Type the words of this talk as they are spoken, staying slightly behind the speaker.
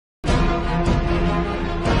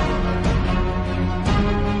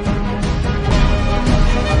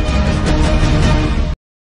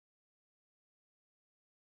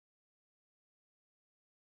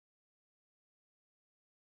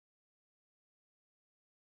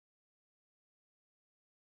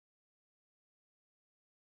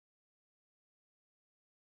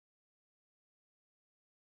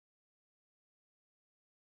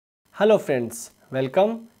Hello friends,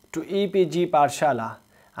 welcome to EPG Parshala.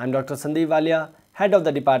 I am Dr. Sandeep Walia, Head of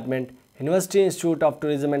the Department, University Institute of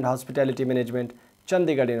Tourism and Hospitality Management,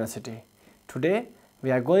 Chandigarh University. Today we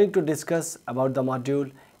are going to discuss about the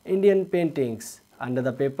module Indian Paintings under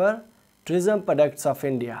the paper Tourism Products of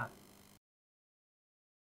India.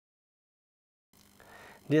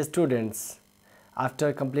 Dear students,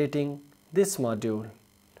 after completing this module,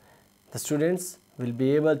 the students will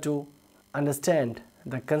be able to understand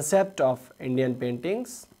the concept of Indian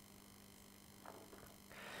paintings.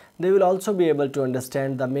 They will also be able to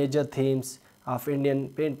understand the major themes of Indian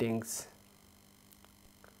paintings.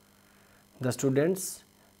 The students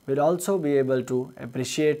will also be able to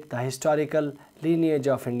appreciate the historical lineage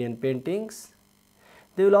of Indian paintings.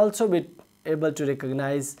 They will also be able to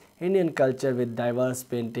recognize Indian culture with diverse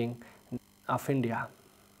painting of India.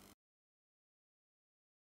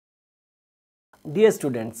 Dear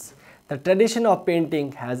students, the tradition of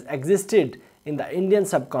painting has existed in the Indian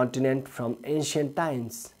subcontinent from ancient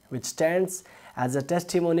times, which stands as a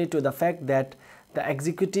testimony to the fact that the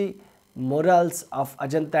executive murals of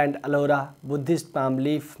Ajanta and Ellora, Buddhist palm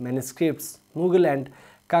leaf manuscripts, Mughal and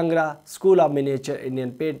Kangra school of miniature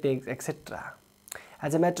Indian paintings, etc.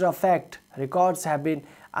 As a matter of fact, records have been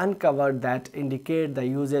uncovered that indicate the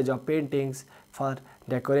usage of paintings for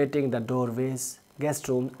decorating the doorways, guest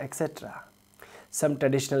rooms, etc. Some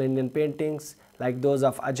traditional Indian paintings, like those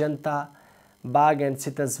of Ajanta, Bagh and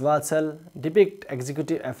Sita's Vatsal, depict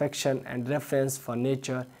executive affection and reverence for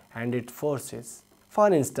nature and its forces.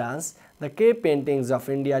 For instance, the cave paintings of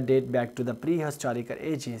India date back to the prehistorical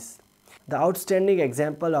ages. The outstanding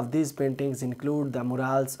example of these paintings include the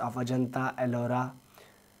murals of Ajanta, Ellora,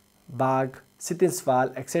 Bagh,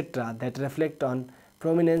 Sitinswal, etc. that reflect on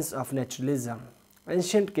prominence of naturalism.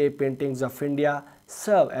 Ancient cave paintings of India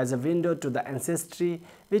serve as a window to the ancestry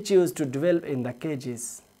which used to dwell in the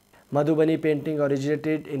cages. Madhubani painting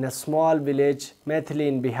originated in a small village, Maithili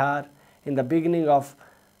in Bihar. In the beginning of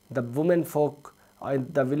the women folk in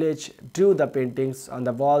the village drew the paintings on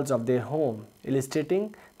the walls of their home,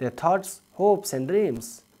 illustrating their thoughts, hopes and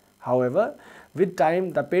dreams. However, with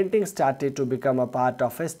time the painting started to become a part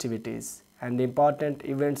of festivities and important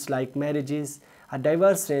events like marriages. A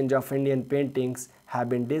diverse range of Indian paintings have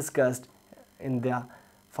been discussed in the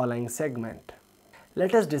following segment.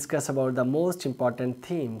 Let us discuss about the most important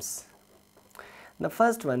themes. The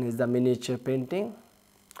first one is the miniature painting.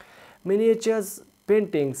 Miniatures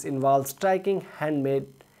paintings involve striking handmade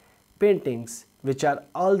paintings which are,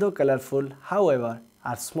 although colorful, however,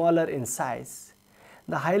 are smaller in size.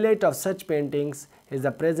 The highlight of such paintings is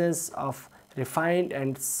the presence of refined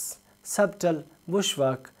and subtle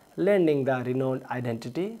bushwork, lending the renowned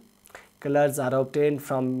identity. Colors are obtained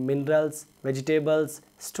from minerals, vegetables,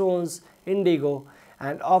 stones, indigo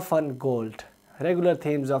and often gold. Regular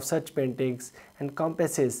themes of such paintings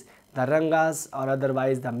encompasses the rangas or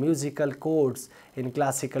otherwise the musical codes in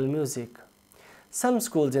classical music. Some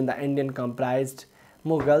schools in the Indian comprised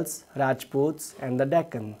Mughals, Rajputs and the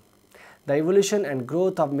Deccan. The evolution and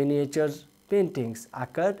growth of miniature paintings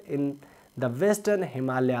occurred in the western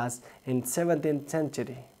Himalayas in 17th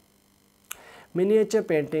century. Miniature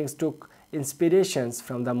paintings took inspirations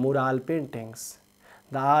from the mural paintings.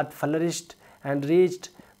 The art flourished and reached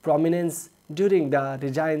prominence during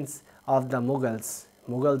the reigns of the Mughals.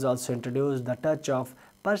 Mughals also introduced the touch of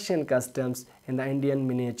Persian customs in the Indian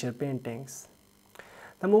miniature paintings.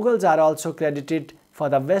 The Mughals are also credited for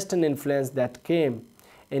the Western influence that came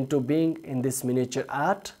into being in this miniature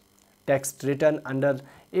art. Text written under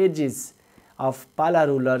aegis of Pala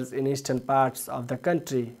rulers in eastern parts of the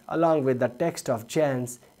country, along with the text of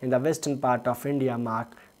Jains in the western part of India,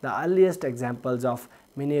 mark the earliest examples of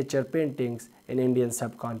miniature paintings in Indian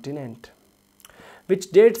subcontinent,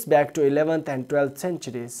 which dates back to 11th and 12th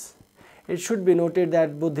centuries. It should be noted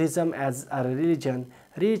that Buddhism as a religion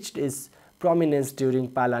reached its prominence during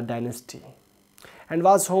Pala dynasty and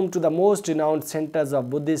was home to the most renowned centers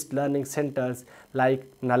of Buddhist learning centers like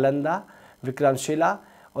Nalanda, Vikramshila,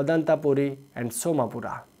 Odantapuri and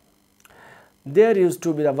Somapura. There used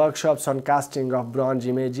to be the workshops on casting of bronze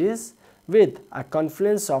images with a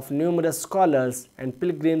confluence of numerous scholars and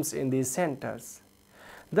pilgrims in these centers.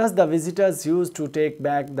 Thus the visitors used to take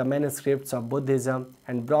back the manuscripts of Buddhism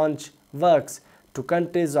and bronze works to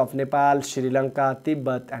countries of Nepal, Sri Lanka,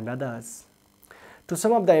 Tibet and others. To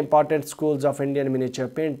some of the important schools of Indian miniature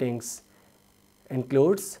paintings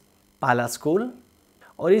includes Pala school,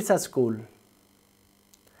 Orissa school.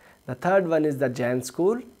 The third one is the Jain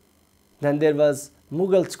school. Then there was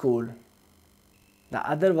Mughal school. The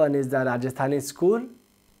other one is the Rajasthani school.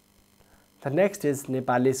 The next is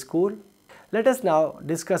Nepali school. Let us now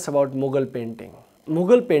discuss about Mughal painting.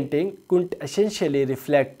 Mughal painting could essentially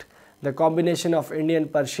reflect the combination of Indian,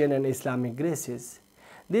 Persian and Islamic graces.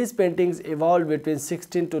 These paintings evolved between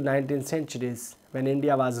 16th to 19th centuries when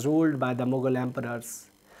India was ruled by the Mughal emperors.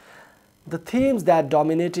 The themes that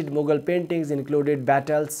dominated Mughal paintings included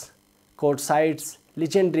battles, court sites,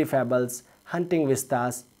 legendary fables, hunting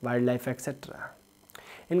vistas, wildlife, etc.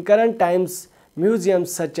 In current times,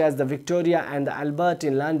 museums such as the Victoria and the Albert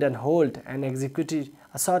in London hold an exquisite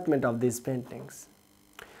assortment of these paintings.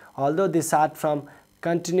 Although this art form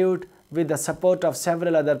continued with the support of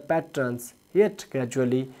several other patrons, yet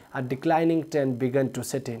gradually a declining trend began to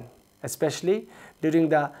set in. Especially during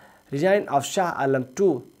the reign of Shah Alam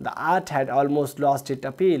II, the art had almost lost its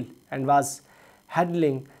appeal and was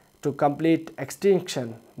heading to complete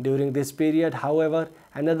extinction. During this period, however,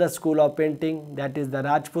 another school of painting, that is the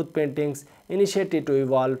Rajput paintings, initiated to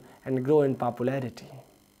evolve and grow in popularity.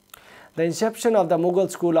 The inception of the Mughal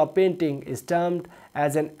school of painting is termed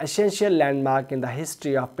as an essential landmark in the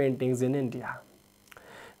history of paintings in India.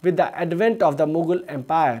 With the advent of the Mughal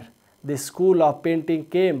Empire, this school of painting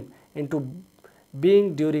came into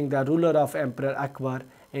being during the rule of Emperor Akbar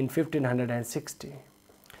in 1560.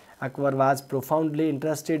 Akbar was profoundly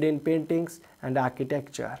interested in paintings and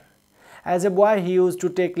architecture. As a boy, he used to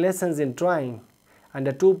take lessons in drawing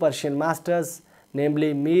under two Persian masters,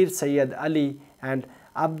 namely Mir Sayyid Ali and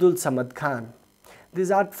Abdul Samad Khan.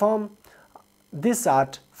 This art form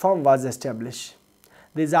was established.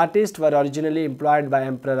 These artists were originally employed by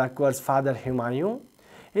Emperor Akbar's father Humayun.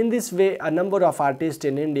 In this way, a number of artists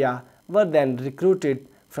in India were then recruited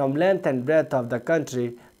from length and breadth of the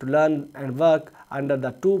country to learn and work under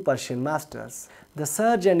the two Persian masters. The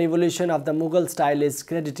surge and evolution of the Mughal style is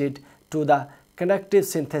credited to the conductive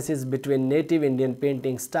synthesis between native Indian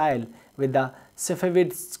painting style with the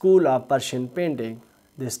Safavid school of Persian painting.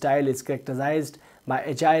 This style is characterized by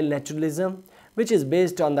agile naturalism, which is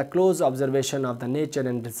based on the close observation of the nature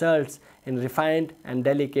and results in refined and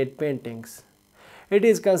delicate paintings. It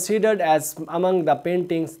is considered as among the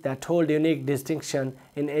paintings that hold unique distinction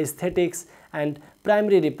in aesthetics and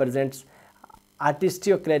primarily represents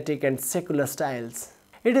aristocratic and secular styles.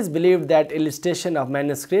 It is believed that illustration of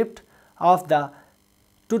manuscript of the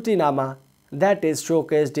Tutinama that is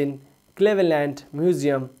showcased in Cleveland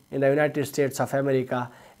Museum in the United States of America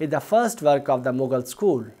is the first work of the Mughal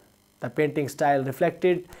school. The painting style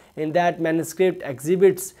reflected in that manuscript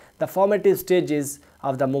exhibits the formative stages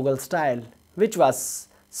of the Mughal style, which was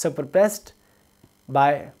superpressed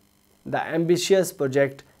by the ambitious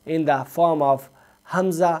project in the form of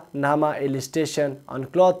Hamza Nama illustration on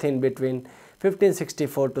cloth in between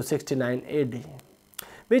 1564 to 69 AD,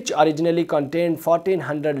 which originally contained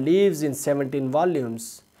 1400 leaves in 17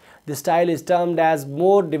 volumes. The style is termed as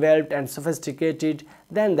more developed and sophisticated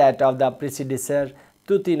than that of the predecessor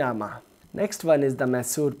Tutinama. Next one is the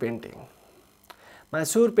Mysore painting.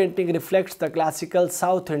 Mysore painting reflects the classical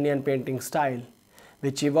South Indian painting style,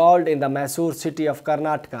 which evolved in the Mysore city of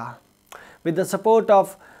Karnataka. With the support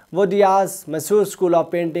of Vodiyas, Mysore school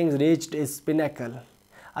of paintings reached its pinnacle.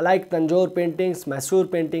 Unlike Tanjore paintings, Mysore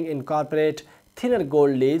painting incorporate thinner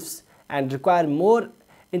gold leaves and require more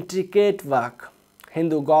intricate work.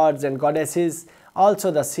 Hindu gods and goddesses,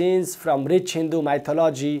 also the scenes from rich Hindu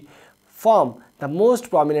mythology, form the most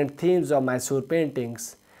prominent themes of Mysore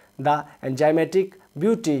paintings. The enigmatic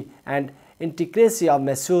beauty and intricacy of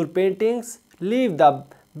Mysore paintings leave the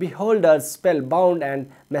beholders spellbound and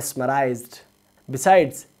mesmerized.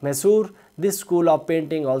 Besides Mysore, this school of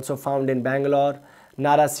painting also found in Bangalore,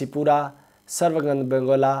 Narasipura,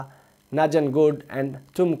 Sarvagandh, Najangood and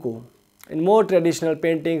Tumku. In more traditional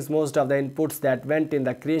paintings, most of the inputs that went in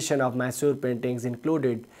the creation of Mysore paintings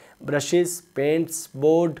included brushes, paints,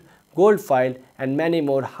 board, gold foil and many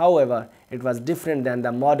more. However, it was different than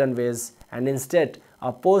the modern ways, and instead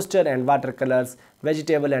of poster and watercolors,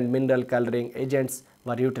 vegetable and mineral coloring agents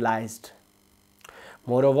were utilized.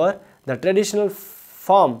 Moreover, the traditional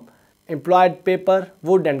form employed paper,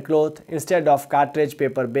 wood and cloth instead of cartridge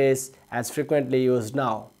paper base as frequently used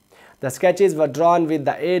now. The sketches were drawn with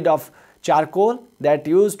the aid of charcoal that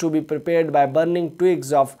used to be prepared by burning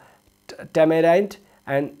twigs of tamarind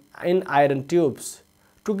and in iron tubes.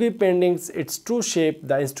 To give paintings its true shape,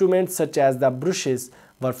 the instruments such as the brushes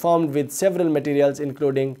were formed with several materials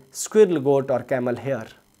including squirrel, goat or camel hair.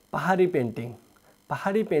 Pahari painting.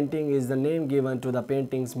 Pahari painting is the name given to the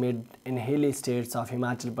paintings made in hilly states of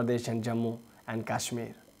Himachal Pradesh and Jammu and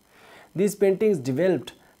Kashmir. These paintings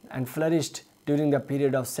developed and flourished during the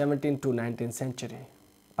period of 17th to 19th century.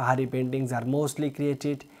 Pahari paintings are mostly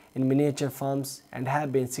created in miniature forms and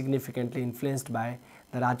have been significantly influenced by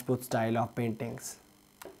the Rajput style of paintings.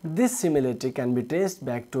 This similarity can be traced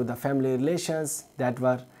back to the family relations that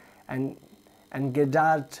were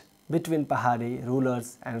engaged between Pahari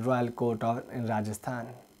rulers and royal court in Rajasthan.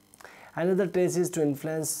 Another traces to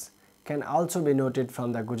influence can also be noted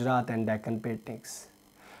from the Gujarat and Deccan paintings.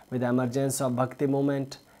 With the emergence of Bhakti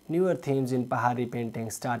movement, newer themes in Pahari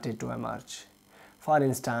paintings started to emerge. For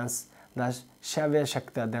instance, the Shavya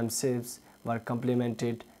Shakta themselves were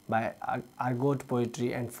complemented by argot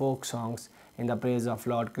poetry and folk songs in the praise of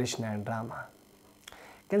Lord Krishna and Rama.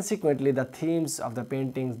 Consequently, the themes of the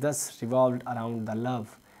paintings thus revolved around the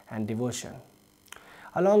love and devotion.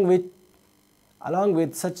 Along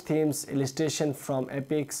with such themes, illustrations from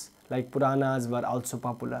epics like Puranas were also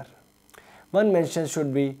popular. One mention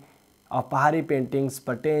should be of Pahari paintings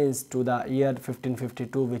pertains to the year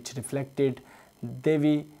 1552, which reflected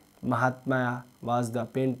Vidya-mitra was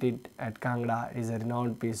painted at Kangra is a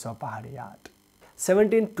renowned piece of Pahari art.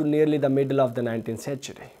 17th to nearly the middle of the 19th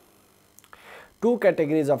century. Two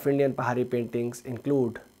categories of Indian Pahari paintings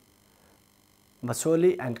include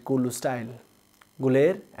Basoli and Kulu style,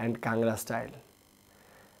 Guler and Kangra style.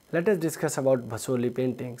 Let us discuss about Basoli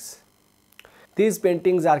paintings. These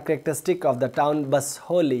paintings are characteristic of the town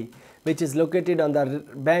Basoli, which is located on the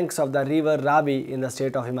banks of the river Ravi in the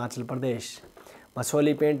state of Himachal Pradesh.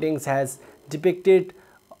 Basoli paintings has depicted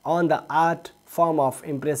on the art form of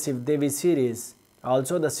impressive Devi series,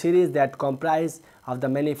 also the series that comprise of the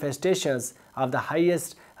manifestations of the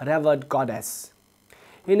highest revered goddess.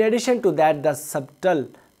 In addition to that, the subtle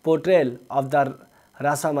portrayal of the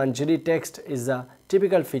Rasa Manjari text is a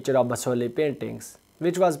typical feature of Basoli paintings,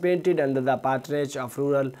 which was painted under the patronage of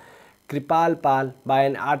rural Kripal Pal by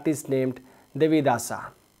an artist named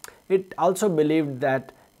Devidasa. It also believed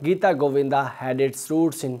that Gita Govinda had its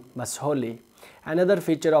roots in Basoli. Another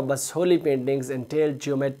feature of Basoli paintings entailed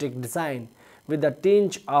geometric design with a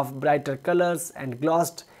tinge of brighter colors and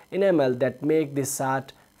glossed enamel that make this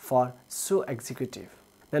art for so executive.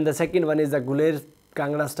 Then the second one is the Guler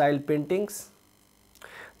Kangra style paintings.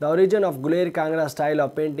 The origin of Guler Kangra style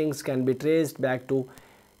of paintings can be traced back to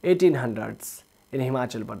 1800s in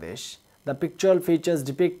Himachal Pradesh. The pictorial features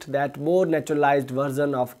depict that more naturalized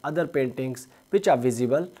version of other paintings which are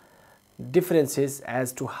visible differences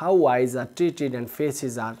as to how eyes are treated and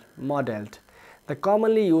faces are modeled. The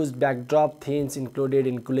commonly used backdrop themes included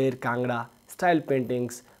in Guler Kangra style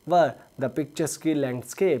paintings were the picturesque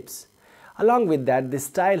landscapes. Along with that, this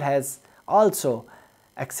style has also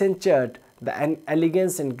accentuated the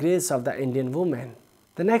elegance and grace of the Indian woman.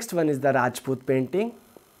 The next one is the Rajput painting.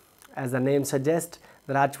 As the name suggests,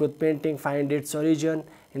 the Rajput painting finds its origin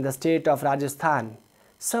in the state of Rajasthan,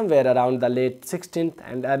 somewhere around the late 16th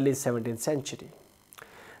and early 17th century.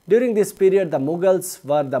 During this period, the Mughals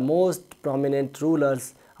were the most prominent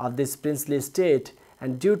rulers of this princely state,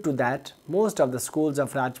 and due to that, most of the schools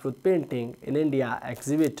of Rajput painting in India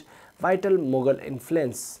exhibit vital Mughal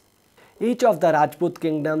influence. Each of the Rajput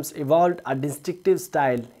kingdoms evolved a distinctive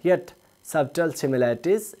style, yet subtle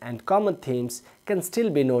similarities and common themes can still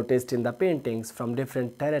be noticed in the paintings from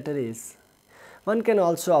different territories. One can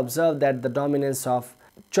also observe that the dominance of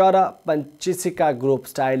Chaura Panchisika group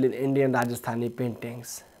style in Indian Rajasthani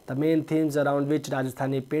paintings. The main themes around which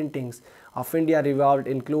Rajasthani paintings of India revolved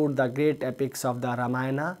include the great epics of the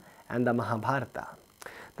Ramayana and the Mahabharata,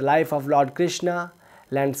 the life of Lord Krishna,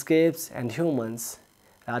 landscapes and humans.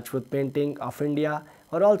 Rajput painting of India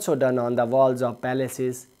were also done on the walls of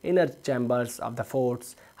palaces, inner chambers of the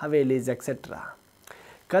forts, havelis, etc.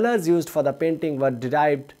 Colors used for the painting were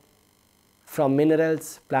derived from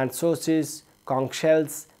minerals, plant sources, conch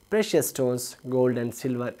shells, precious stones, gold and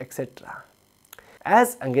silver, etc.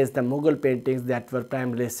 As against the Mughal paintings that were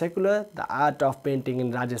primarily secular, the art of painting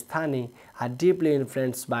in Rajasthani are deeply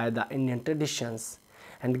influenced by the Indian traditions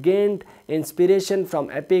and gained inspiration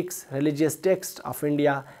from epics, religious texts of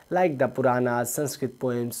India like the Puranas, Sanskrit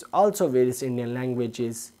poems, also various Indian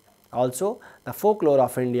languages, also the folklore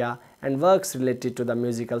of India and works related to the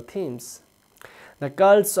musical themes. The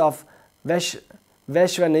cults of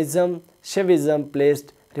Vaishnavism, Shaivism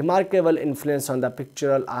placed remarkable influence on the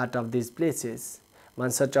pictorial art of these places.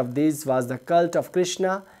 One such of these was the cult of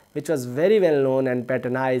Krishna, which was very well known and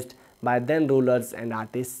patronized by then rulers and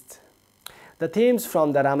artists. The themes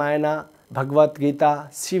from the Ramayana, Bhagavad Gita,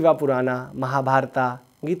 Shiva Purana, Mahabharata,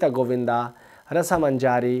 Gita Govinda, Rasa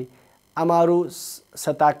Manjari, Amaru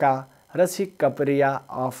Sataka, Rasik Kapriya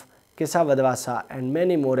of Kesavadvasa, and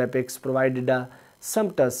many more epics provided a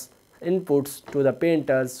sumptuous inputs to the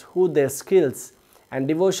painters who their skills and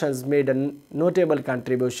devotions made a notable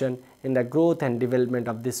contribution in the growth and development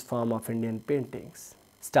of this form of Indian paintings.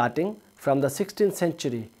 Starting from the 16th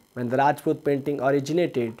century, when the Rajput painting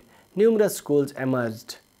originated, numerous schools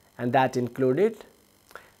emerged, and that included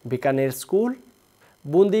Bikaner School,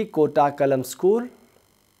 Bundi Kota Kalam School.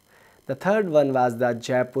 The third one was the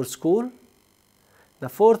Jaipur School. The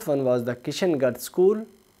fourth one was the Kishangarh School.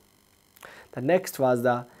 The next was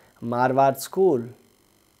the Marwar School.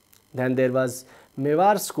 Then there was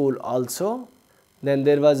Mewar School also. Then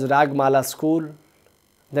there was Ragmala School.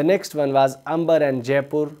 The next one was Amber and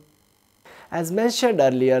Jaipur. As mentioned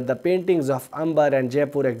earlier, the paintings of Amber and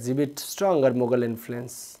Jaipur exhibit stronger Mughal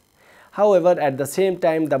influence. However, at the same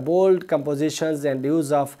time, the bold compositions and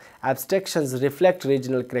use of abstractions reflect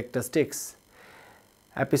regional characteristics.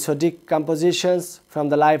 Episodic compositions from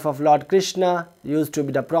the life of Lord Krishna used to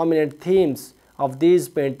be the prominent themes of these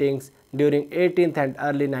paintings during 18th and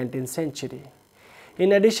early 19th century.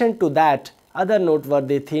 In addition to that, other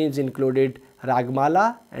noteworthy themes included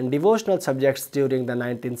Ragmala and devotional subjects during the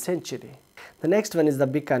 19th century. The next one is the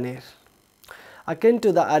Bikaner. Akin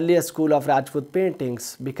to the earlier school of Rajput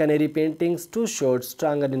paintings, Bikaneri paintings too showed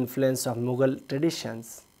stronger influence of Mughal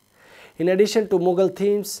traditions. In addition to Mughal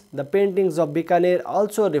themes, the paintings of Bikaner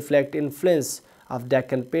also reflect influence of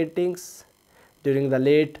Deccan paintings. During the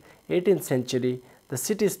late 18th century, the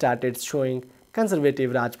city started showing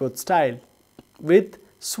conservative Rajput style with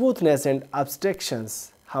smoothness and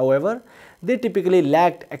abstractions. However, they typically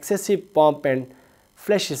lacked excessive pomp and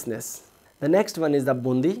fleshiness. The next one is the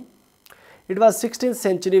Bundi. It was 16th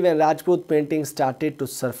century when Rajput paintings started to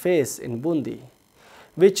surface in Bundi,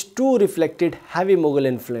 which too reflected heavy Mughal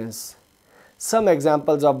influence. Some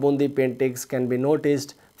examples of Bundi paintings can be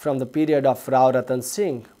noticed from the period of Rao Ratan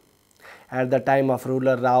Singh. At the time of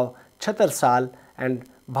ruler Rao Chhatarsal and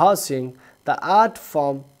Bhav Singh, the art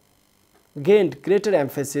form gained greater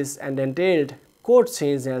emphasis and entailed court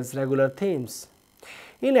scenes as regular themes.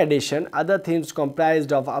 In addition, other themes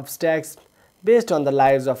comprised of abstracts based on the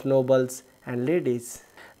lives of nobles and ladies.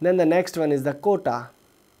 Then the next one is the Kota.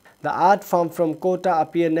 The art form from Kota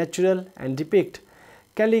appear natural and depict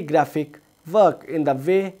calligraphic work in the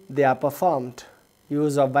way they are performed.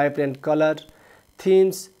 Use of vibrant color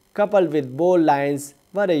themes coupled with bold lines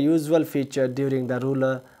were a usual feature during the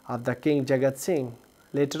rule of the King Jagat Singh.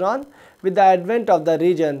 Later on, with the advent of the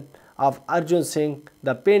region of Arjun Singh,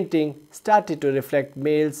 the painting started to reflect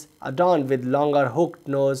males adorned with longer hooked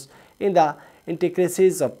nose in the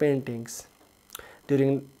intricacies of paintings.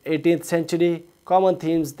 During 18th century, common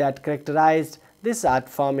themes that characterized this art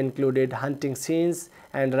form included hunting scenes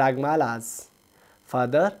and ragmalas.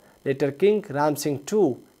 Further, later King Ram Singh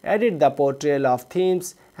II added the portrayal of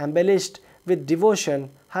themes embellished with devotion,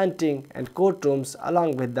 hunting and courtrooms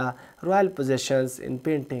along with the royal possessions in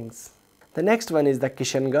paintings. The next one is the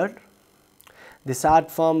Kishangarh. This art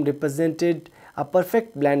form represented a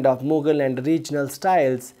perfect blend of Mughal and regional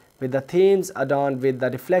styles, with the themes adorned with the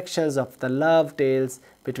reflections of the love tales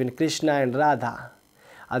between Krishna and Radha.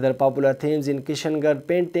 Other popular themes in Kishangarh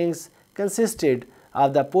paintings consisted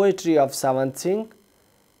of the poetry of Savant Singh,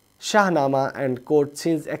 Shahnama and court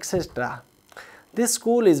scenes, etc. This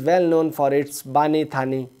school is well known for its Bani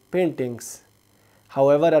Thani paintings.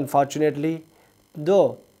 However, unfortunately,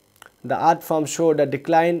 though the art form showed a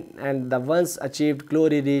decline and the once achieved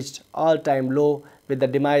glory reached all-time low with the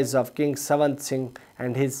demise of King Savant Singh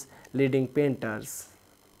and his leading painters.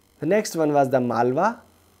 The next one was the Malwa.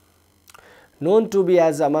 Known to be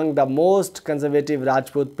as among the most conservative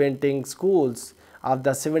Rajput painting schools of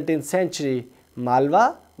the 17th century,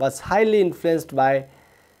 Malwa was highly influenced by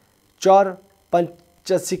Chaur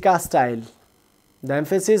Panchasika style. The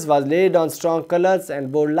emphasis was laid on strong colors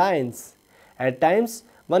and bold lines. At times,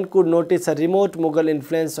 one could notice a remote Mughal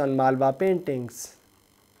influence on Malwa paintings.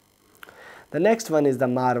 The next one is the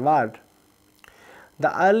Marwar.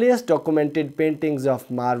 The earliest documented paintings of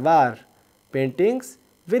Marwar paintings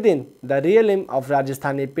within the realm of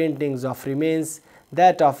Rajasthani paintings of remains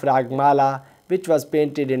that of Ragmala, which was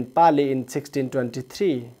painted in Pali in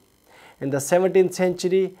 1623. In the 17th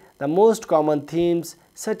century, the most common themes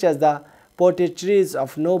such as the portraitures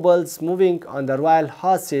of nobles moving on the royal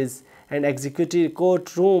horses and executive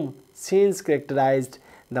courtroom scenes characterized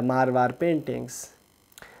the Marwar paintings.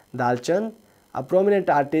 Dalchand, a prominent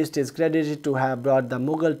artist, is credited to have brought the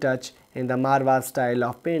Mughal touch in the Marwar style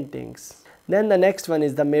of paintings. Then the next one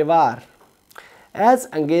is the Mewar. As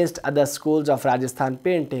against other schools of Rajasthan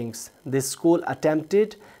paintings, this school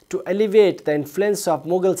attempted to elevate the influence of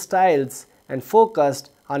Mughal styles and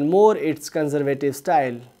focused on more its conservative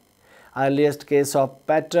style. Earliest case of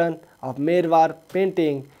pattern of Merwar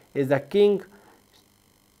painting is the King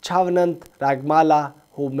Chavanant Ragmala,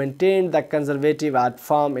 who maintained the conservative art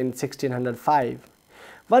form in 1605.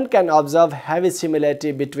 One can observe heavy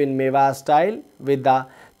similarity between Mewar style with the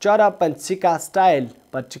Chaura Panchika style,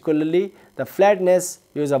 particularly the flatness,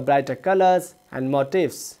 use of brighter colors and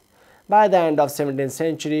motifs. By the end of 17th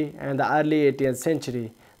century and the early 18th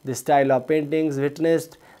century, this style of paintings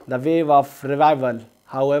witnessed the wave of revival.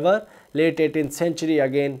 However, late 18th century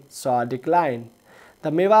again saw a decline. The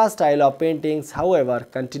Mewar style of paintings, however,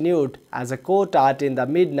 continued as a court art in the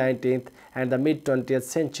mid-19th and the mid-20th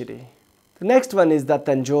century. The next one is the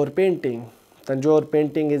Tanjore painting. Tanjore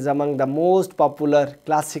painting is among the most popular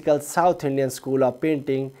classical South Indian school of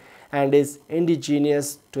painting and is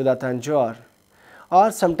indigenous to the Tanjore,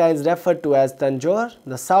 or sometimes referred to as Tanjore,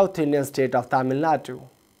 the South Indian state of Tamil Nadu.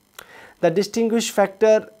 The distinguished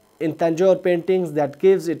factor in Tanjore paintings that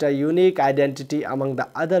gives it a unique identity among the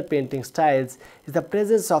other painting styles is the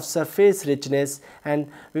presence of surface richness and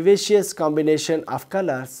vivacious combination of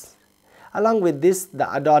colors. Along with this, the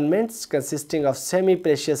adornments consisting of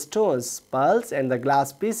semi-precious stones, pearls and the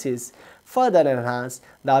glass pieces further enhance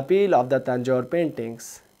the appeal of the Tanjore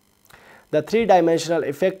paintings. The three-dimensional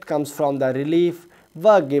effect comes from the relief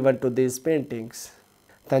work given to these paintings.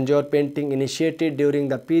 Tanjore painting initiated during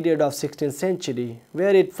the period of 16th century,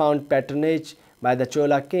 where it found patronage by the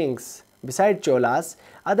Chola kings. Besides Cholas,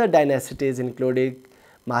 other dynasties including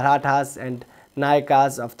Marathas and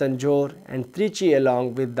Nayakas of Tanjore and Trichy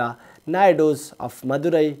along with the Naidus of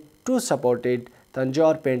Madurai too supported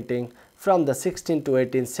Tanjore painting from the 16th to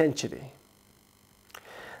 18th century.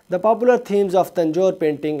 The popular themes of Tanjore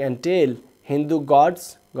painting entail Hindu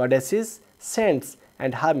gods, goddesses, saints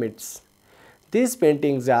and hermits. These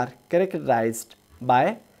paintings are characterized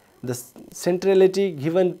by the centrality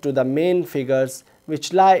given to the main figures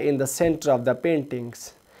which lie in the center of the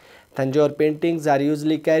paintings. Tanjore paintings are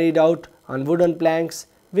usually carried out on wooden planks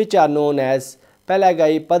which are known as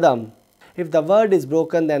Palagai Padam. If the word is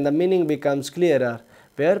broken, then the meaning becomes clearer,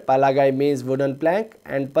 where Palagai means wooden plank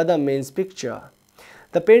and Padam means picture.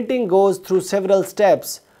 The painting goes through several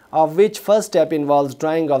steps, of which first step involves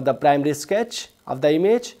drawing of the primary sketch of the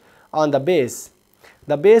image on the base.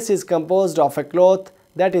 The base is composed of a cloth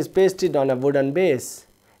that is pasted on a wooden base.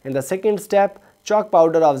 In the second step, chalk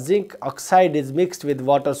powder of zinc oxide is mixed with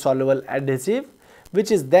water-soluble adhesive, which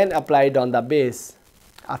is then applied on the base.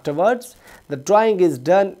 Afterwards, the drawing is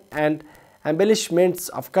done and embellishments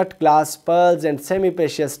of cut glass, pearls and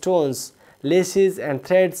semi-precious stones, laces and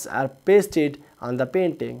threads are pasted on the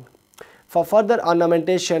painting. For further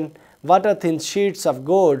ornamentation, water-thin sheets of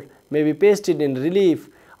gold may be pasted in relief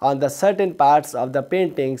on the certain parts of the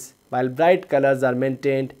paintings, while bright colors are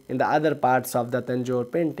maintained in the other parts of the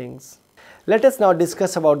Tanjore paintings. Let us now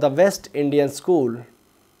discuss about the West Indian school.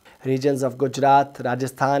 Regions of Gujarat,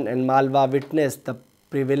 Rajasthan and Malwa witnessed the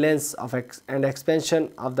prevalence of and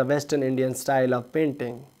expansion of the Western Indian style of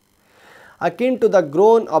painting. Akin to the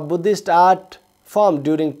growth of Buddhist art form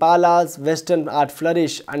during Pala's, Western art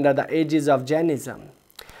flourished under the aegis of Jainism.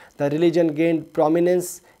 The religion gained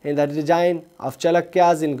prominence in the design of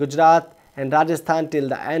Chalukyas in Gujarat and Rajasthan till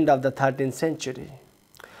the end of the 13th century.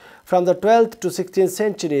 From the 12th to 16th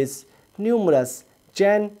centuries, numerous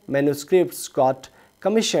Jain manuscripts got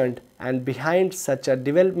commissioned, and behind such a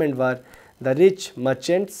development were the rich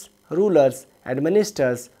merchants, rulers and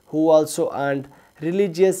ministers who also earned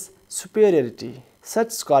religious superiority. Such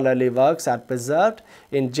scholarly works are preserved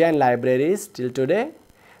in Jain libraries till today.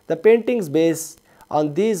 The paintings based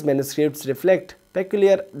on these manuscripts reflect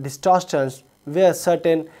peculiar distortions where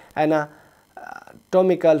certain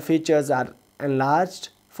anatomical features are enlarged.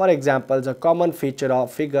 For example, the common feature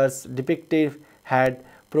of figures depicted had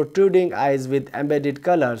protruding eyes with embedded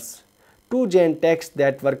colors. Two Jain texts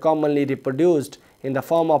that were commonly reproduced in the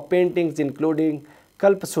form of paintings including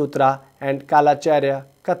Kalpasutra and Kalacharya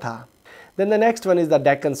Katha. Then the next one is the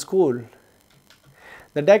Deccan school.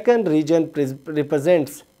 The Deccan region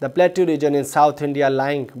represents the plateau region in South India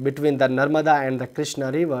lying between the Narmada and the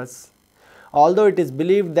Krishna rivers. Although it is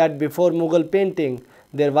believed that before Mughal painting,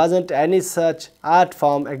 there wasn't any such art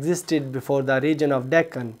form existed before the region of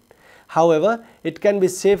Deccan. However, it can be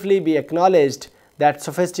safely be acknowledged that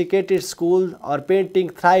sophisticated school or painting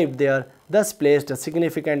thrived there, thus placed a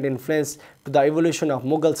significant influence to the evolution of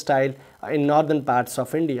Mughal style in northern parts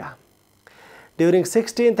of India. During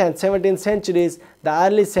 16th and 17th centuries, the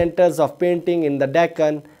early centers of painting in the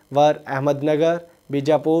Deccan were Ahmednagar,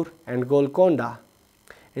 Bijapur and Golconda.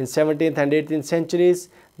 In 17th and 18th centuries,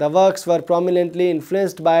 the works were prominently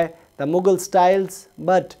influenced by the Mughal styles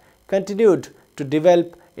but continued to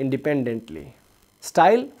develop independently.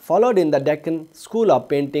 Style followed in the Deccan school of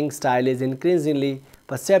painting style is increasingly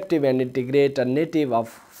perceptive and integrate a native of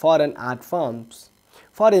foreign art forms.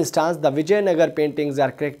 For instance, the Vijayanagar paintings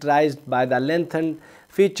are characterized by the lengthened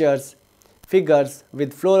figures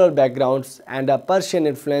with floral backgrounds, and a Persian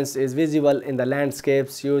influence is visible in the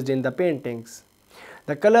landscapes used in the paintings.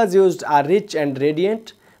 The colors used are rich and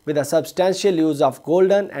radiant, with a substantial use of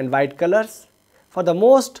golden and white colors. For the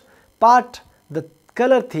most part, the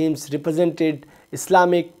color themes represented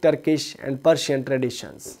Islamic, Turkish and Persian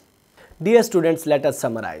traditions. Dear students, let us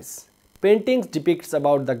summarize. Paintings depicts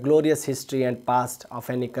about the glorious history and past of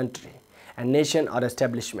any country and nation or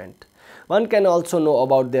establishment. One can also know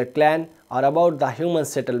about their clan or about the human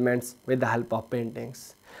settlements with the help of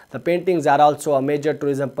paintings. The paintings are also a major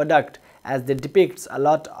tourism product as they depicts a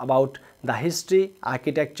lot about the history,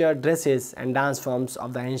 architecture, dresses and dance forms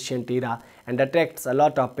of the ancient era and attracts a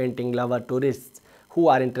lot of painting lover tourists who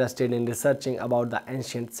are interested in researching about the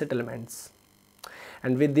ancient settlements.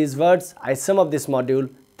 And with these words, I sum up this module.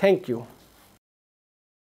 Thank you.